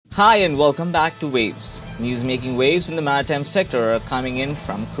Hi and welcome back to Waves. News making waves in the maritime sector are coming in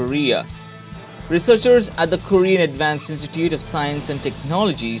from Korea. Researchers at the Korean Advanced Institute of Science and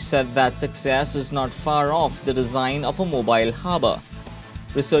Technology said that success is not far off the design of a mobile harbour.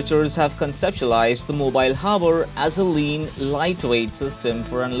 Researchers have conceptualized the mobile harbour as a lean, lightweight system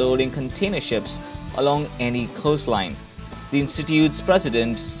for unloading container ships along any coastline. The institute's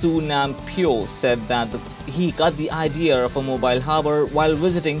president, Su Nam-pyo, said that he got the idea of a mobile harbour while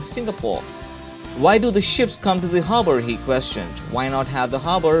visiting Singapore. Why do the ships come to the harbour, he questioned. Why not have the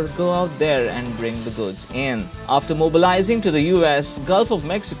harbour go out there and bring the goods in? After mobilizing to the US Gulf of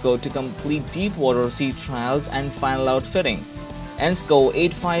Mexico to complete deep water sea trials and final outfitting, Ensco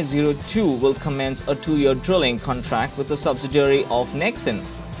 8502 will commence a 2-year drilling contract with a subsidiary of Nexen.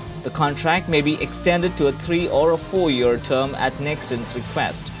 The contract may be extended to a 3 or a 4-year term at Nexen's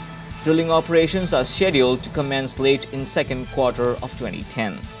request. Drilling operations are scheduled to commence late in second quarter of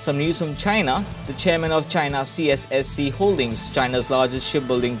 2010. Some news from China. The Chairman of China CSSC Holdings, China's largest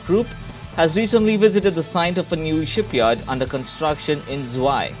shipbuilding group, has recently visited the site of a new shipyard under construction in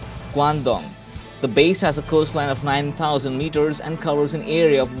Zhuai, Guangdong. The base has a coastline of 9,000 meters and covers an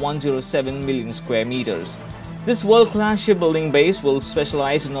area of 107 million square meters. This world-class shipbuilding base will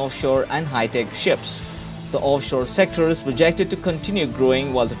specialize in offshore and high-tech ships. The offshore sector is projected to continue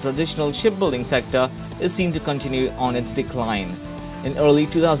growing while the traditional shipbuilding sector is seen to continue on its decline. In early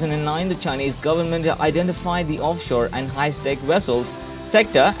 2009, the Chinese government identified the offshore and high-tech vessels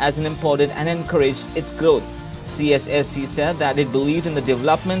sector as an important and encouraged its growth. CSSC said that it believed in the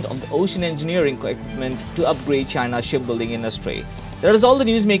development of the ocean engineering equipment to upgrade China's shipbuilding industry. That is all the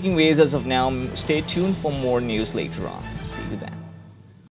news making waves as of now. Stay tuned for more news later on. See you then.